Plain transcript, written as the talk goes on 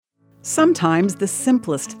Sometimes the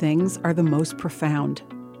simplest things are the most profound.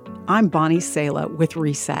 I'm Bonnie Sala with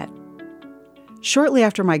Reset. Shortly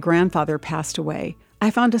after my grandfather passed away, I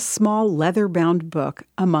found a small leather-bound book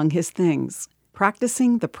among his things.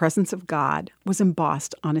 Practicing the Presence of God was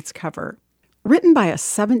embossed on its cover. Written by a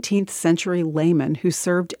 17th century layman who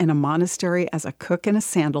served in a monastery as a cook and a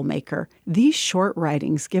sandal maker, these short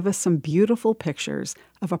writings give us some beautiful pictures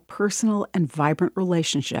of a personal and vibrant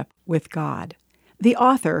relationship with God. The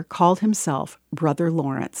author called himself Brother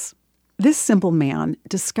Lawrence. This simple man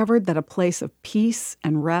discovered that a place of peace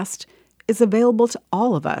and rest is available to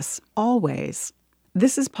all of us, always.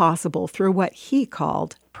 This is possible through what he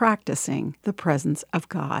called practicing the presence of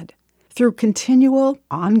God, through continual,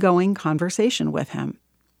 ongoing conversation with him.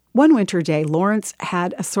 One winter day, Lawrence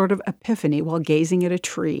had a sort of epiphany while gazing at a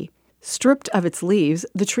tree. Stripped of its leaves,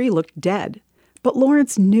 the tree looked dead. But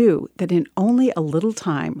Lawrence knew that in only a little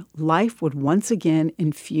time, life would once again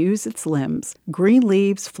infuse its limbs. Green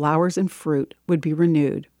leaves, flowers, and fruit would be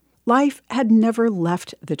renewed. Life had never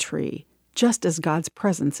left the tree, just as God's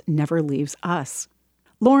presence never leaves us.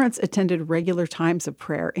 Lawrence attended regular times of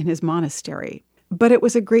prayer in his monastery. But it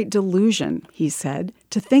was a great delusion, he said,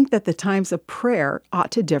 to think that the times of prayer ought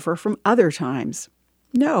to differ from other times.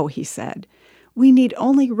 No, he said, we need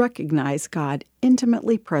only recognize God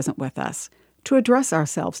intimately present with us, to address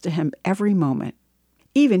ourselves to him every moment.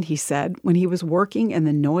 Even, he said, when he was working in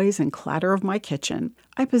the noise and clatter of my kitchen,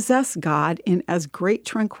 I possess God in as great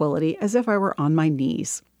tranquility as if I were on my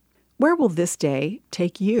knees. Where will this day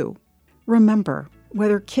take you? Remember,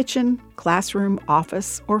 whether kitchen, classroom,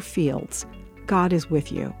 office, or fields, God is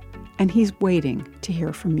with you, and he's waiting to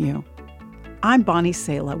hear from you. I'm Bonnie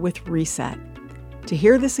Sala with Reset. To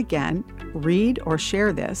hear this again, read or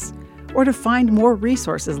share this, or to find more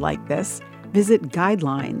resources like this, visit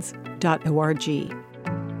guidelines.org.